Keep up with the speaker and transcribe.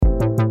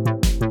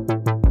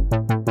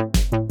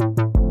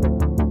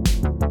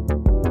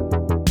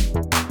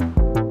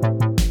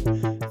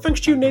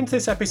Thanks for tuning in to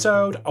this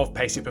episode of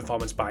Pacey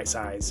Performance Bite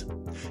Size.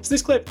 So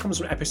this clip comes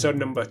from episode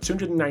number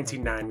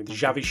 299 with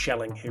Xavi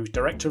Schelling, who's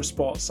Director of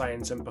Sports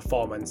Science and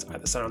Performance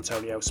at the San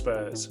Antonio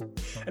Spurs.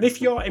 And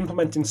if you're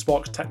implementing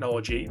sports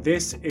technology,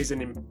 this is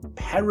an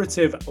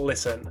imperative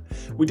listen.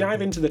 We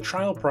dive into the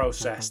trial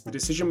process, the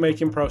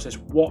decision-making process,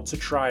 what to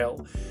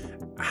trial,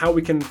 how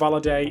we can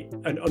validate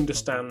and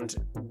understand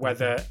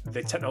whether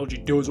the technology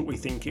does what we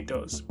think it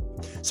does.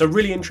 So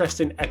really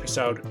interesting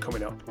episode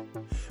coming up.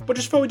 But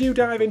just before we do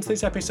dive into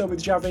this episode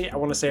with Xavi, I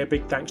want to say a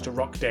big thanks to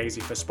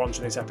RockDaisy for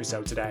sponsoring this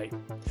episode today.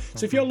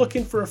 So if you're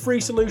looking for a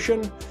free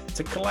solution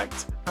to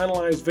collect,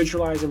 analyze,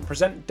 visualize and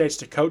present data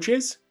to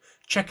coaches,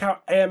 check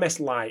out AMS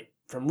Lite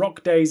from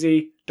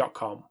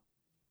rockdaisy.com.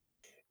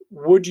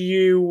 Would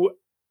you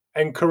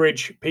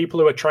encourage people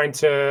who are trying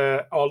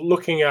to or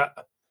looking at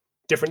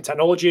different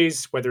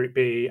technologies, whether it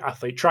be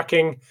athlete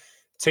tracking,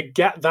 to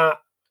get that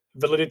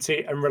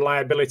validity and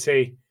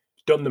reliability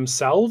done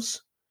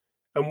themselves?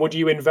 And would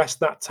you invest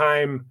that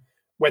time,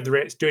 whether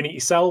it's doing it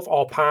yourself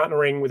or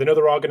partnering with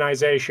another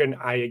organization,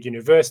 i.e. a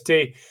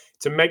university,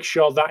 to make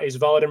sure that is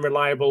valid and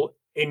reliable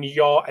in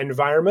your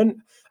environment?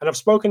 And I've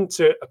spoken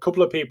to a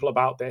couple of people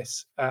about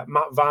this.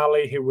 Matt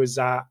Varley, who was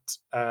at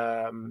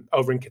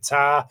over in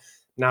Qatar,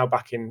 now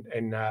back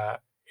in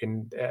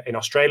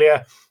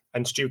Australia,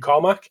 and Stu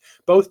Cormack,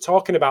 both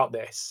talking about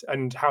this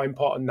and how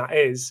important that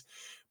is.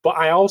 But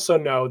I also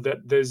know that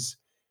there's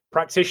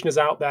practitioners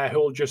out there who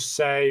will just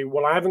say,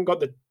 well, I haven't got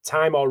the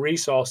time or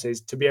resources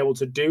to be able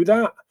to do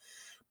that.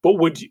 But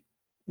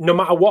no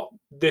matter what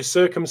the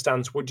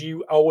circumstance, would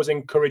you always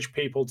encourage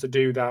people to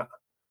do that?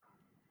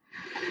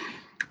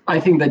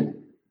 I think that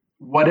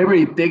whatever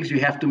it takes,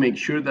 you have to make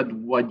sure that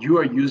what you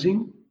are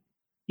using,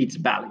 it's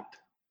valid.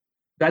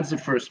 That's the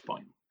first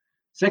point.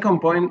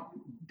 Second point,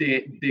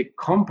 the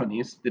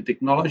companies, the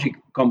technology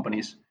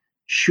companies,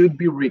 should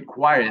be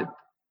required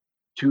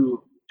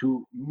to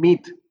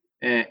meet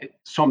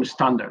some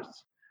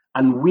standards,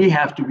 and we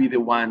have to be the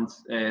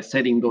ones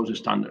setting those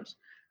standards.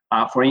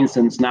 For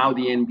instance, now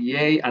the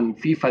NBA and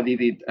FIFA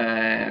did it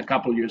a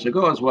couple of years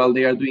ago as well.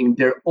 They are doing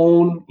their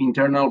own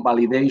internal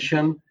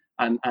validation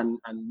and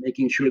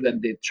making sure that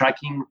the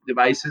tracking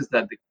devices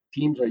that the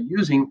teams are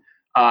using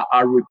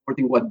are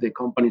reporting what the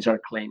companies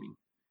are claiming.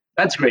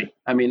 That's great.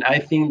 I mean, I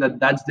think that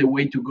that's the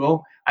way to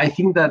go. I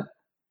think that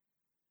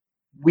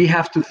we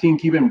have to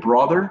think even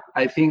broader.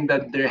 I think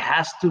that there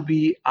has to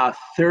be a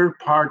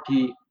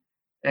third-party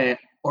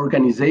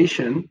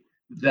organization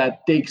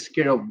that takes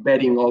care of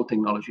vetting all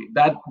technology.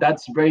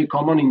 That's very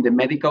common in the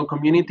medical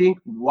community.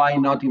 Why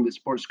not in the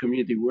sports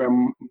community?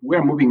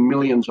 We're moving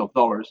millions of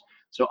dollars.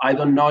 So I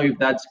don't know if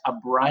that's a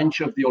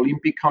branch of the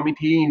Olympic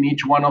Committee in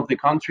each one of the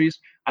countries.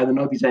 I don't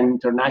know if it's an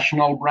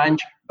international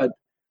branch, but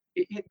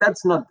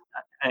that's not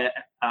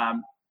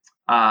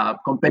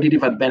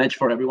competitive advantage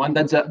for everyone.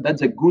 That's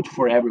a good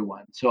for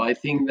everyone. So I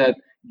think that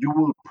you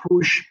will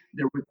push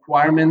the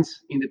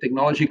requirements in the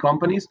technology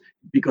companies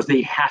because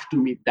they have to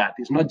meet that.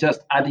 It's not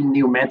just adding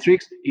new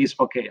metrics. It's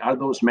okay, are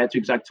those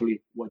metrics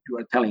actually what you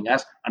are telling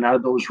us, and are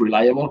those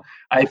reliable?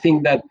 I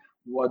think that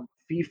what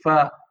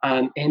FIFA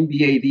and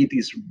NBA did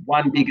is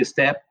one big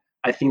step.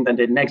 I think that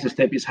the next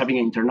step is having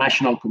an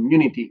international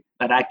community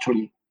that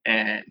actually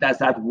does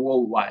that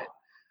worldwide.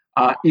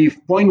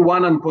 If point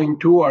 1 and point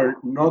 2 are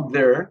not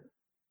there,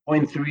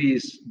 point 3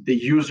 is the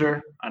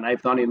user, and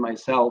I've done it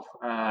myself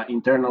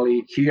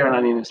internally here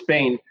and in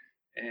Spain.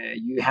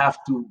 You have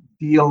to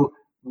deal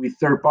with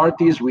third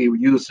parties. We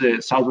use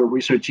Southwell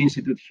Research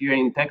Institute here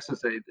in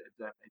Texas.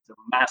 It's a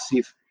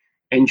massive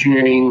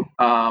engineering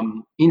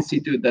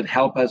institute that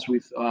help us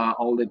with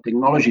all the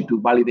technology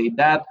to validate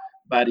that.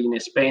 But in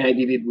Spain, I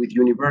did it with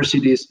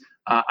universities.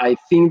 I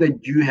think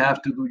that you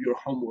have to do your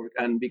homework,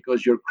 and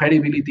because your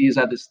credibility is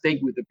at the stake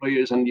with the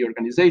players and the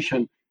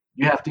organization,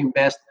 you have to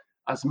invest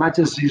as much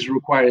as is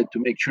required to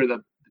make sure that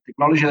the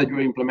technology that you're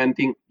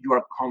implementing, you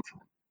are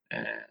confident.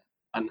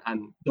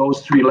 And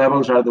those 3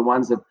 levels are the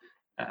ones that,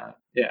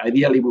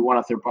 ideally, we want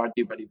a third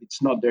party, but if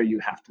it's not there, you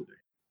have to do it.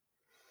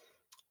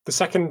 The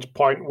second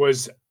point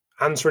was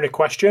answering a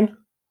question,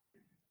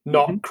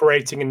 not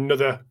creating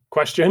another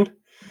question.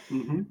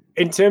 Mm-hmm.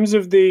 In terms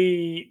of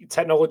the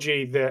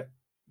technology that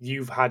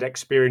you've had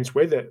experience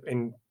with it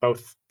in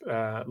both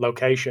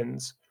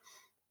locations,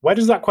 where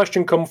does that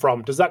question come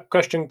from? Does that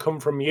question come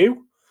from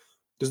you?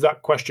 Does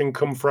that question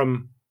come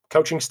from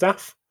coaching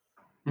staff,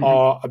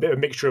 or a bit of a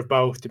mixture of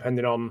both,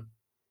 depending on?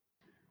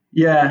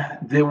 Yeah,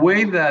 the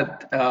way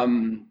that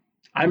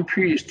I'm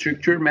pretty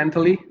structured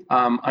mentally,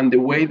 and the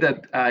way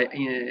that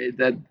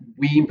that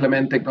we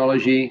implement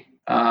technology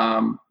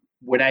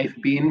where I've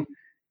been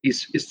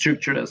is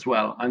structured as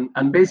well.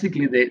 And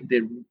basically,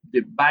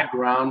 the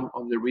background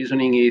of the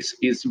reasoning is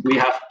we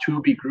have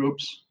 2 big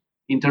groups: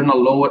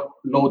 internal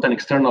load and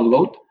external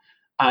load,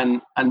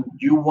 and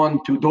you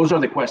want to. Those are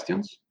the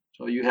questions.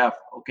 So you have,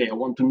 okay, I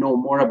want to know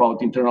more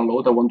about internal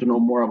load. I want to know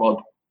more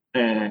about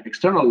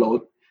external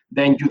load.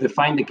 Then you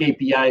define the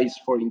KPIs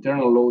for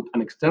internal load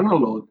and external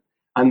load,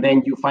 and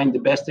then you find the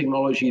best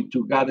technology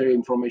to gather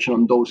information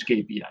on those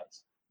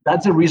KPIs.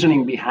 That's the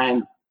reasoning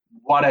behind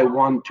what I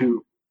want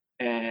to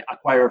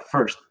acquire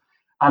first.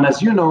 And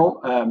as you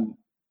know,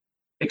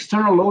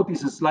 external load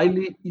is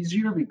slightly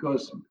easier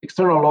because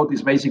external load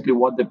is basically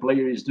what the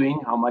player is doing,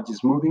 how much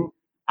is moving.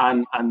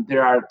 And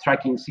there are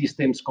tracking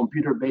systems,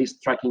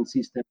 computer-based tracking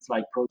systems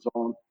like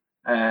Prozone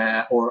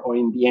or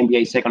in the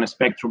NBA Second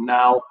Spectrum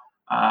now,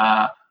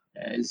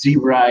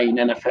 Zebra in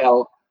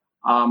NFL.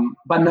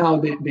 But now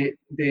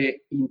the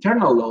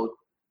internal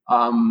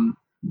load,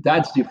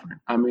 that's different.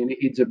 I mean,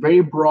 it's a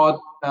very broad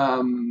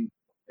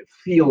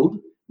field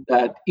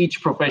that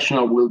each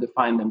professional will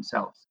define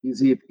themselves.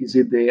 Is it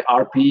the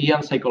RPE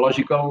and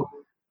psychological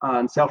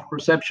and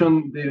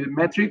self-perception, the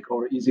metric,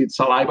 or is it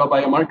saliva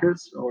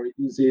biomarkers, or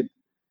is it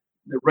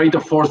the rate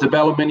of force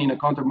development in a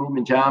counter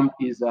movement jump,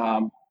 is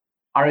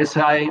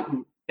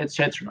RSI,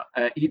 etc.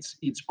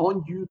 It's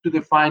on you to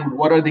define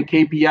what are the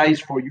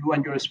KPIs for you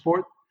and your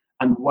sport,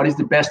 and what is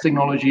the best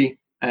technology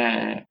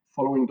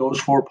following those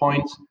 4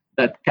 points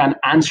that can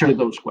answer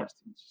those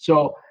questions.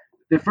 So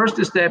the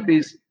first step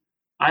is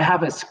I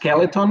have a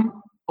skeleton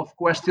of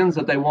questions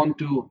that I want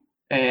to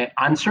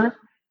answer,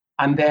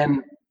 and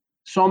then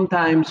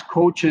sometimes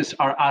coaches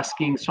are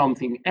asking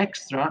something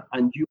extra,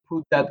 and you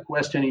put that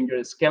question in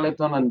your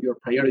skeleton and your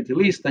priority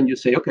list, and you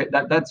say, okay,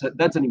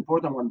 that's an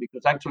important one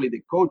because actually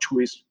the coach who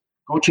is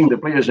coaching the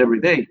players every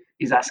day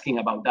is asking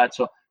about that.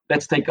 So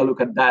let's take a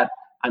look at that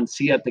and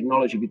see a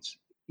technology that's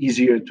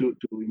easier to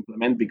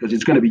implement because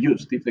it's going to be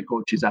used if the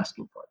coach is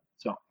asking for it.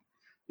 So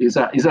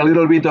it's a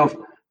little bit of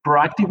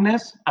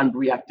proactiveness and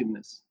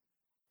reactiveness.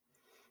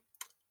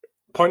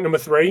 Point number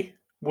 3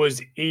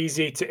 was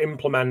easy to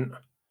implement.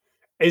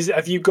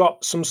 Have you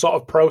got some sort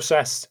of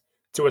process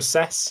to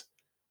assess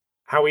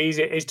how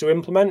easy it is to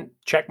implement?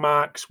 Check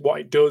marks, what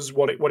it does,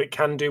 what it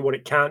can do, what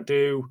it can't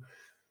do.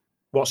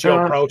 What's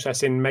your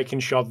process in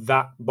making sure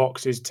that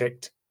box is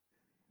ticked?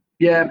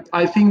 Yeah,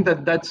 I think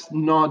that's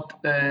not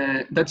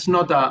a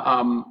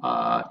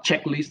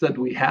checklist that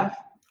we have.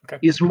 Okay.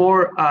 It's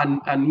more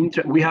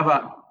we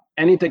have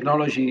any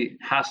technology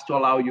has to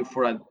allow you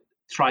for a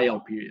trial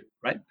period,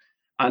 right?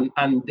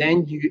 And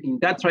then in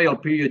that trial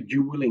period,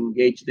 you will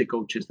engage the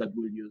coaches that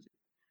will use it.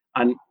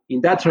 And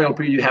in that trial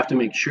period, you have to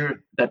make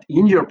sure that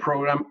in your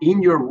program,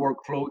 in your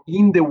workflow,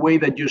 in the way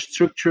that you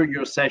structure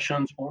your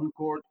sessions on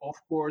court, off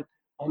court,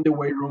 on the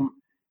weight room,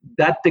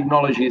 that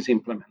technology is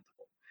implementable.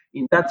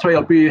 In that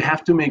trial period, you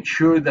have to make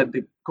sure that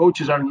the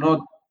coaches are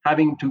not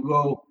having to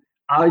go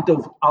out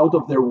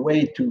of their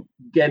way to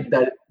get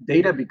that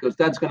data, because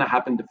that's going to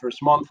happen the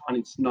first month and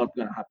it's not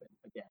going to happen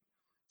again.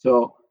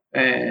 So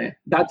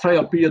that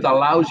trial period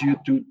allows you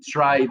to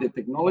try the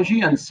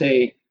technology and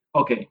say,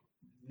 okay,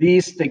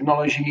 this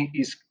technology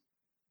is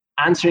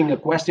answering a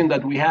question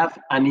that we have,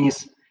 and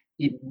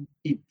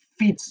it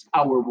fits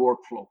our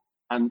workflow.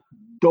 And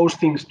those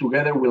things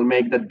together will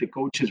make that the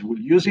coaches will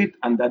use it,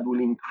 and that will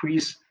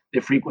increase the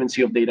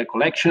frequency of data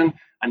collection.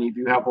 And if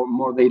you have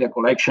more data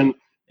collection,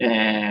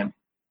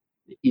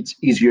 it's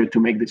easier to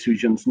make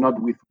decisions, not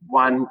with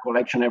one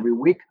collection every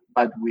week,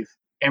 but with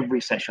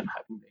every session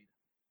having data.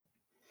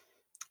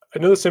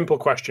 Another simple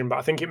question, but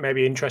I think it may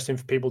be interesting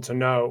for people to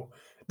know.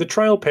 The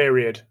trial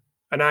period,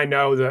 and I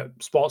know that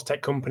sports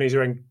tech companies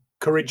are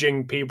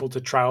encouraging people to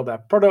trial their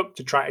product,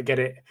 to try to get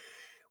it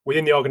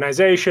within the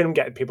organization,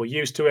 getting people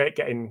used to it,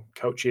 getting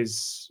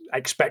coaches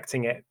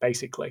expecting it,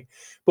 basically.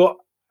 But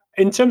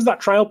in terms of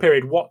that trial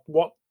period,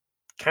 what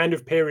kind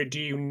of period do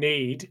you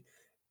need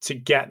to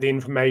get the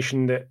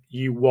information that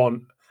you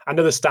want? I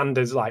know the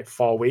standard's like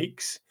 4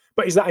 weeks,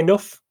 but is that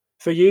enough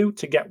for you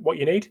to get what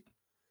you need?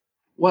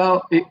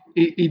 Well,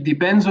 it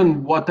depends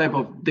on what type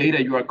of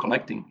data you are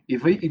collecting.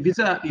 If it's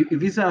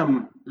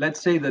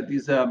let's say that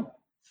is a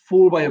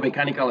full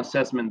biomechanical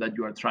assessment that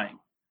you are trying,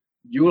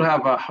 you will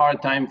have a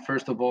hard time,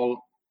 first of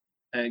all,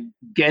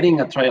 getting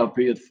a trial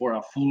period for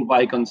a full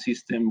Vicon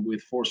system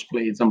with force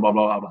plates and blah,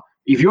 blah, blah, blah.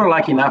 If you're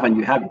lucky enough and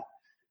you have it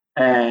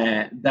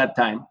that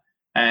time,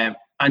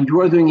 and you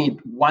are doing it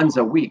once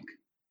a week,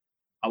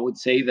 I would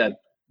say that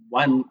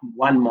one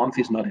month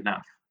is not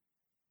enough,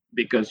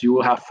 because you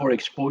will have 4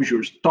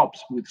 exposures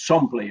tops with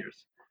some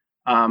players.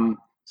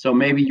 So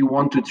maybe you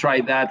want to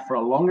try that for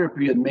a longer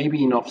period,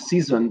 maybe in off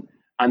season,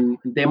 and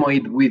demo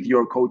it with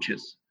your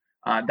coaches.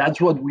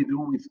 That's what we do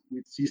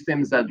with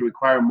systems that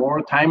require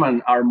more time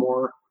and are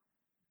more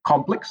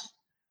complex.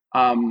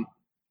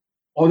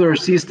 Other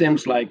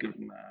systems like,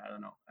 I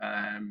don't know,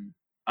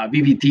 a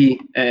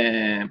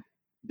VVT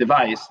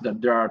device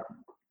that there are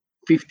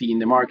 50 in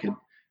the market,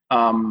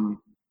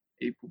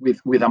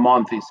 with a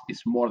month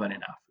is more than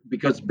enough,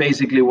 because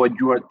basically what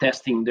you are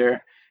testing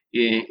there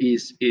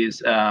is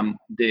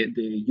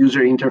the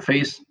user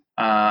interface,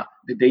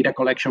 the data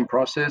collection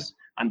process,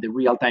 and the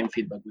real-time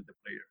feedback with the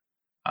player.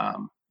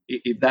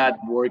 If that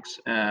works,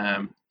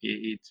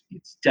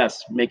 it's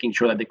just making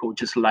sure that the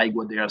coaches like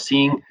what they are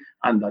seeing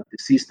and that the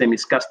system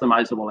is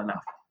customizable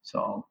enough.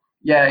 So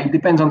yeah, it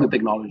depends on the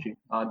technology.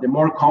 The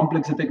more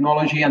complex the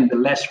technology and the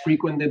less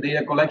frequent the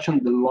data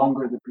collection, the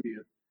longer the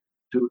period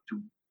to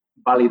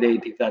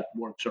validate if that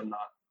works or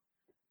not.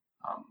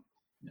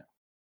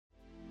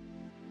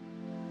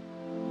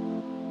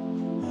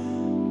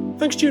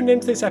 Thanks for tuning in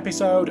to this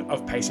episode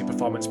of Pacey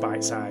Performance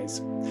Bite Size.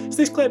 So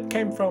this clip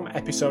came from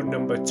episode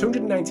number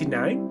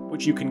 299,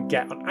 which you can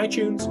get on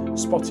iTunes,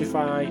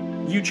 Spotify,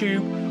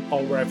 YouTube,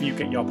 or wherever you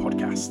get your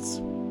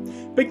podcasts.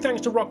 Big thanks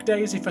to Rock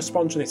Daisy for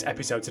sponsoring this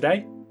episode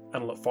today,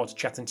 and I look forward to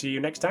chatting to you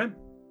next time.